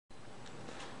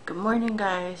Good morning,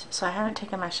 guys. So I haven't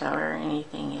taken my shower or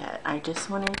anything yet. I just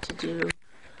wanted to do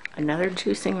another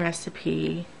juicing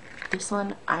recipe. This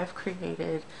one I've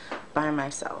created by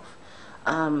myself.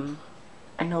 I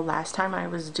know last time I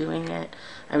was doing it,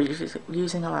 I was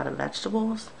using a lot of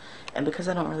vegetables, and because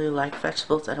I don't really like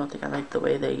vegetables, I don't think I like the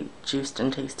way they juiced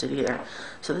and tasted either.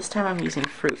 So this time I'm using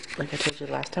fruit, like I told you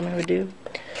last time I would do.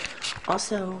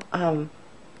 Also,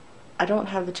 I don't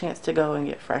have the chance to go and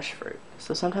get fresh fruit,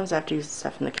 so sometimes I have to use the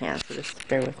stuff in the can, so just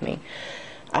bear with me.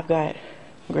 I've got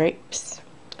grapes,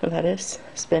 lettuce,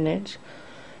 spinach,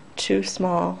 2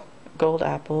 small gold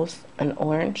apples, an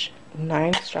orange,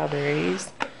 9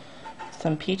 strawberries,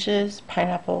 some peaches,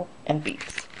 pineapple, and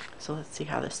beets. So let's see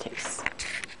how this tastes.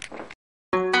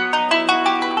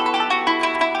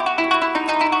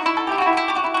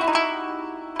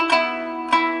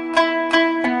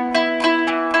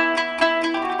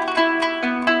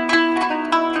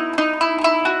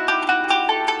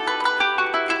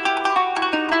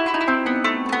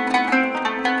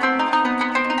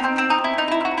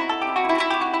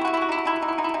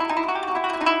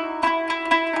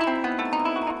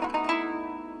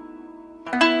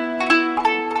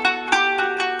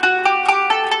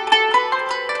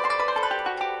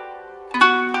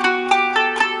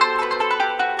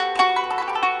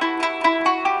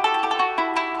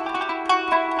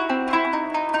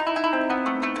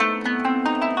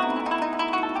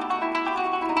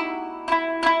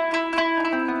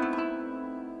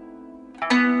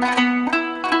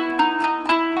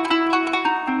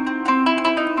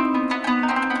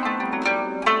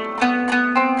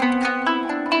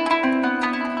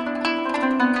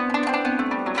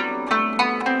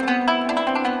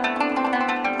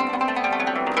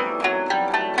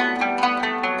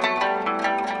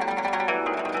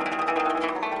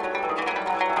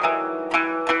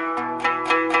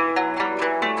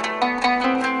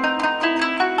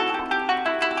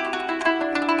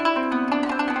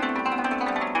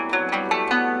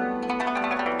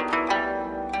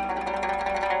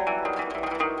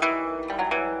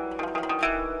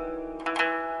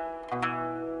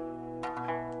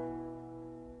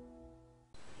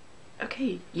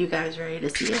 Okay, you guys ready to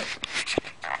see it?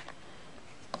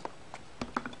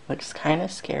 Looks kind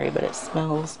of scary, but it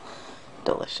smells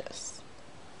delicious.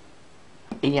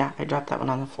 Yeah, I dropped that one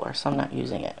on the floor, so I'm not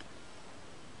using it.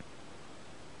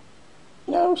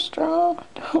 No straw,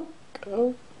 don't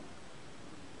go.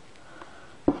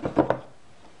 Let's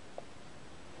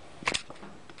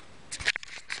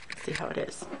see how it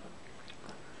is.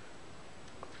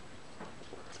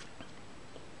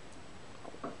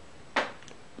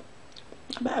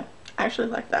 Not bad. I actually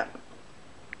like that.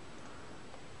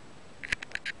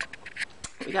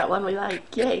 We got one we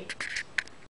like. Yay!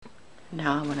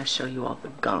 Now I'm going to show you all the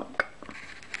gunk.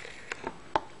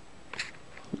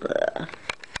 Blech.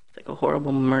 It's like a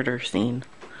horrible murder scene.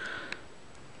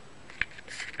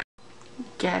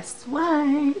 Guess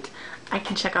what? I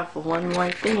can check off one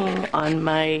more thing on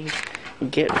my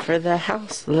get for the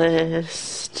house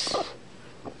list.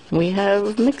 We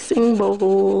have mixing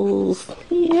bowls.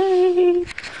 Yay!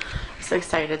 So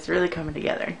excited. It's really coming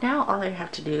together. Now all I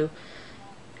have to do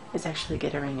is actually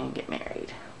get a ring and get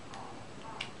married.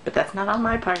 But that's not on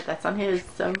my part. That's on his.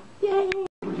 So, yay!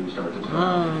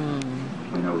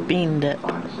 Bean dip.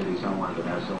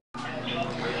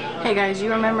 Hey guys, you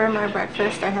remember my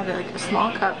breakfast? I had like a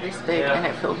small cup this big and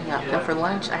it filled me up. Then for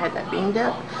lunch I had that bean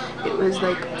dip. It was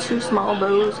like 2 small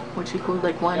bowls, which equaled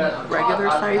like 1 regular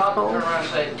size bowl.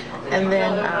 And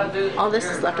then all this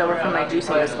is left over from my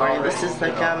juicing this morning. This is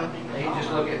like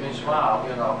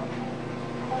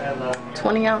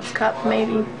 20-ounce cup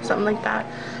maybe, something like that.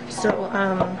 So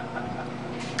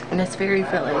and it's very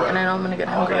filling, and I know I'm gonna get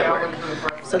hungry at work.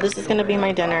 So this is gonna be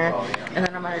my dinner, and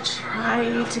then I'm gonna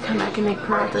try to come back and make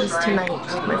parathas tonight.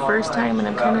 My first time, and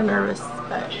I'm kind of nervous,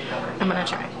 but I'm gonna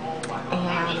try.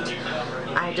 And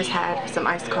I just had some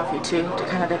iced coffee too to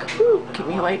kind of like keep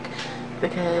me awake,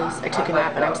 because I took a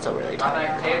nap and I'm still really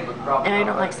tired. And I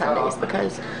don't like Sundays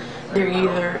because they're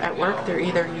either at work, they're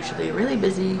either usually really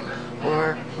busy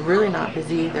or really not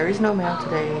busy. There is no mail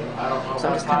today, so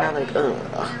I'm just kind of like, ugh.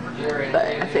 But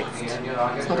I fixed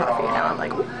some coffee and now I'm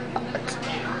like, what?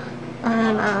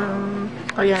 And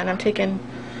oh yeah, and I'm taking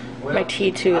my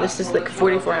tea too. This is like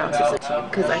 44 ounces of tea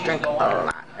because I drink a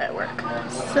lot at work.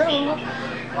 So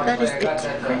that is it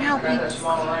for now, peeps.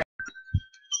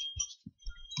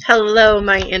 Hello,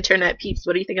 my internet peeps.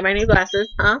 What do you think of my new glasses?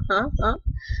 Huh?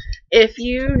 If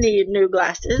you need new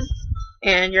glasses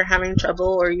and you're having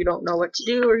trouble, or you don't know what to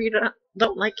do, or you don't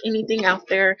don't like anything out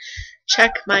there,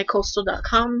 check my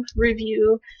coastal.com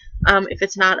review. If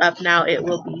it's not up now, it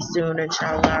will be soon,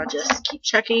 inshallah. Just keep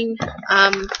checking,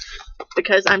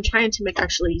 because I'm trying to make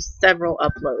actually several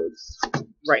uploads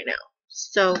right now.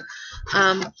 So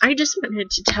I just wanted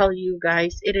to tell you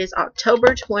guys, it is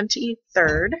October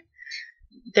 23rd.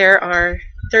 There are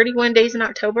 31 days in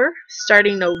October,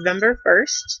 starting November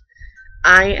 1st.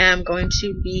 I am going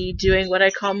to be doing what I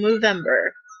call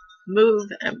MOVEmber.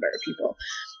 MOVEmber, people.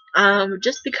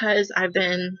 Just because I've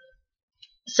been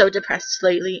so depressed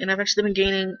lately, and I've actually been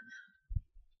gaining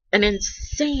an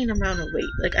insane amount of weight.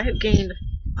 Like, I have gained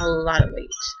a lot of weight.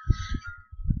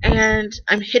 And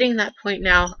I'm hitting that point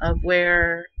now of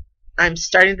where I'm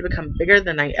starting to become bigger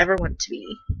than I ever want to be.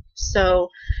 So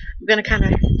I'm going to kind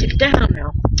of take it down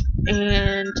now.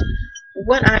 And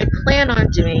what I plan on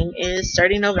doing is,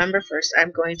 starting November 1st,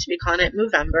 I'm going to be calling it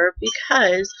MOVEmber,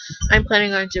 because I'm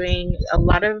planning on doing a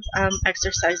lot of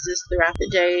exercises throughout the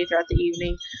day, throughout the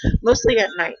evening, mostly at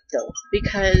night though,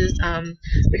 because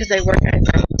I work at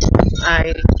night.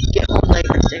 I get home late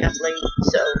or stay up late,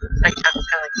 so nighttime is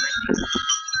kind of like my thing.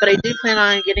 But I do plan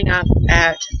on getting up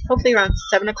at hopefully around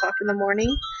 7 o'clock in the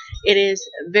morning. It is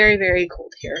very, very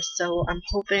cold here, so I'm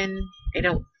hoping I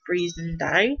don't freeze and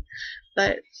die.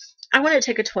 But I want to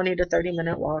take a 20 to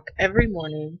 30-minute walk every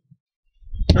morning,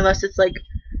 unless it's like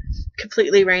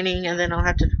completely raining, and then I'll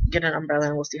have to get an umbrella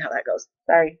and we'll see how that goes.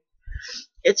 Sorry.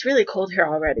 It's really cold here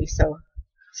already, so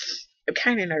I'm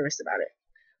kind of nervous about it.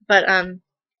 But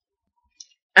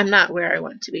I'm not where I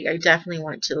want to be. I definitely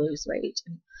want to lose weight.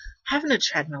 And having a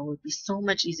treadmill would be so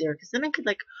much easier, because then I could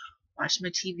like watch my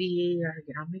TV or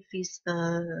get on my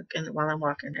Facebook and while I'm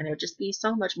walking, and it would just be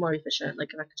so much more efficient.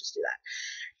 Like, if I could just do that.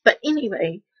 But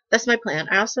anyway, that's my plan.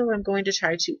 I also am going to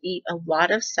try to eat a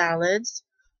lot of salads,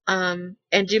 and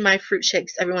do my fruit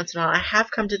shakes every once in a while. I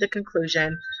have come to the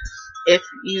conclusion, if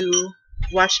you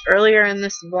watched earlier in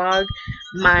this vlog,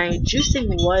 my juicing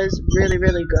was really,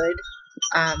 really good,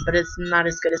 but it's not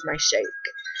as good as my shake.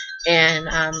 And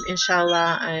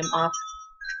inshallah, I'm off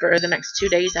for the next 2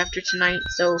 days after tonight,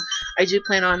 so I do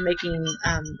plan on making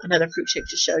another fruit shake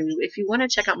to show you. If you want to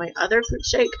check out my other fruit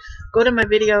shake, go to my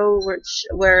video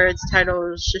where it's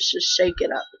titled Shake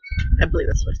It Up. I believe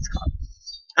that's what it's called.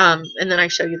 And then I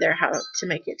show you there how to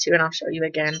make it too, and I'll show you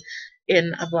again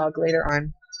in a vlog later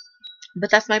on.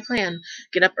 But that's my plan.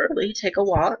 Get up early, take a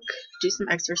walk, do some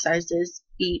exercises,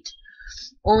 eat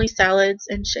only salads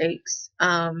and shakes.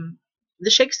 The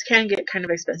shakes can get kind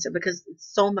of expensive because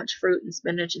it's so much fruit and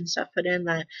spinach and stuff put in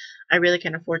that I really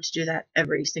can't afford to do that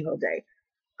every single day.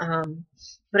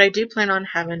 But I do plan on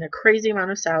having a crazy amount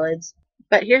of salads.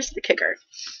 But here's the kicker.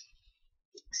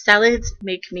 Salads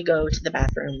make me go to the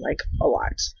bathroom like a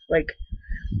lot, like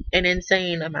an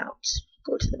insane amount.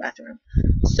 Go to the bathroom.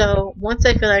 So once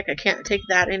I feel like I can't take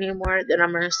that anymore, then I'm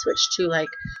going to switch to like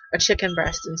a chicken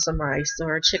breast and some rice,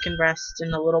 or a chicken breast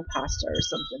and a little pasta or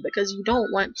something, because you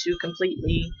don't want to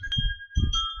completely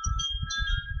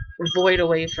void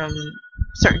away from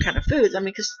certain kind of foods. I mean,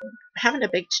 because having a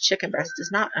baked chicken breast is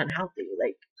not unhealthy.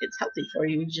 Like, it's healthy for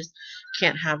you. You just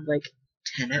can't have like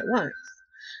 10 at once.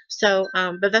 So,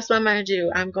 but that's what I'm going to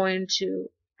do. I'm going to,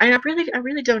 I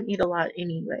really don't eat a lot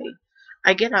anyway.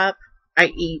 I get up, I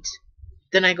eat,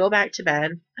 then I go back to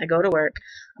bed, I go to work,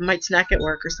 I might snack at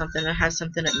work or something, and have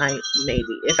something at night, maybe,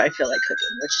 if I feel like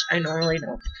cooking, which I normally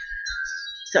don't.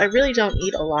 So I really don't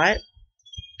eat a lot.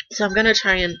 So I'm going to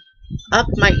try and up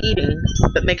my eating,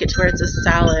 but make it to where it's a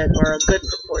salad or a good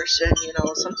proportion, you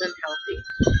know, something healthy.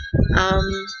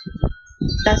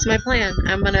 That's my plan.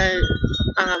 I'm going to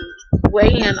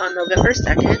weigh in on November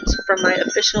 2nd for my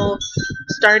official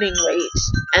starting weight,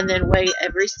 and then weigh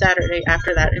every Saturday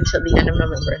after that until the end of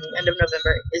November. And the end of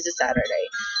November is a Saturday.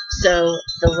 So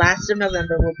the last of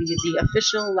November will be the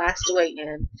official last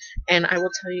weigh-in, and I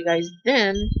will tell you guys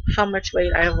then how much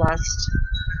weight I have lost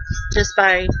just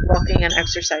by walking and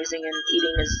exercising and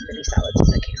eating as many salads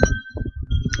as I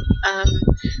can.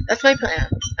 That's my plan.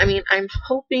 I mean, I'm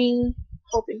hoping,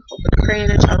 praying,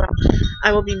 inshallah,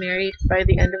 I will be married by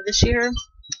the end of this year.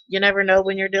 You never know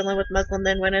when you're dealing with Muslim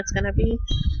men when it's going to be.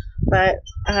 But,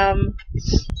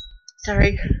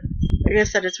 sorry, like I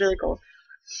said, it's really cold.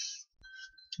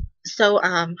 So,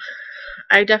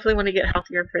 I definitely want to get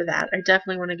healthier for that. I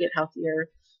definitely want to get healthier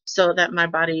so that my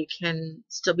body can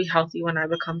still be healthy when I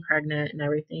become pregnant and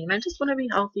everything. And I just want to be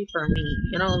healthy for me,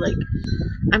 you know, like,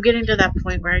 I'm getting to that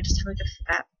point where I just feel like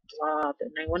a fat slob,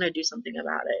 and I want to do something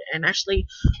about it. And actually,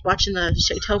 watching the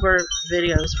Shaytober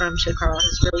videos from Shay Carl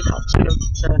has really helped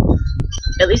to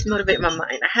at least motivate my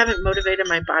mind. I haven't motivated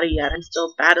my body yet. I'm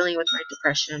still battling with my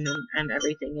depression and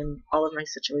everything and all of my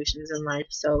situations in life.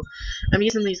 So I'm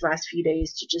using these last few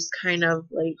days to just kind of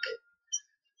like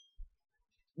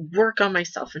work on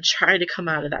myself and try to come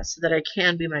out of that so that I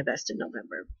can be my best in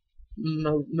November.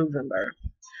 MOVEmber.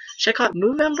 Should I call it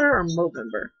MOVEmber or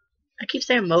MOVEmber? I keep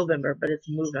saying MOVEmber, but it's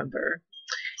MOVEmber.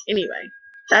 Anyway,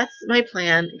 that's my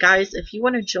plan. Guys, if you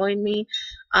want to join me,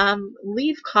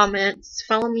 leave comments.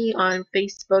 Follow me on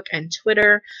Facebook and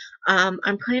Twitter.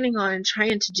 I'm planning on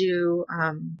trying to do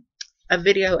a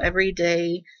video every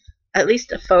day, at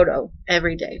least a photo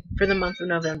every day for the month of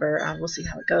November. We'll see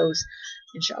how it goes,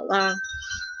 inshallah.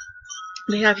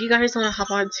 But yeah, if you guys want to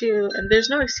hop on too, and there's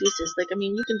no excuses. Like, I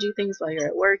mean, you can do things while you're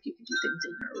at work. You can do things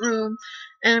in your room.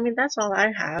 And I mean, that's all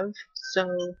I have.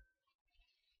 So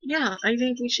yeah, I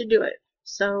think we should do it.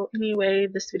 So anyway,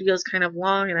 this video is kind of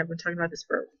long and I've been talking about this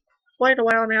for quite a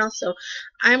while now. So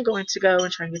I'm going to go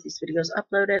and try and get these videos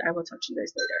uploaded. I will talk to you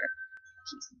guys later.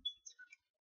 Peace.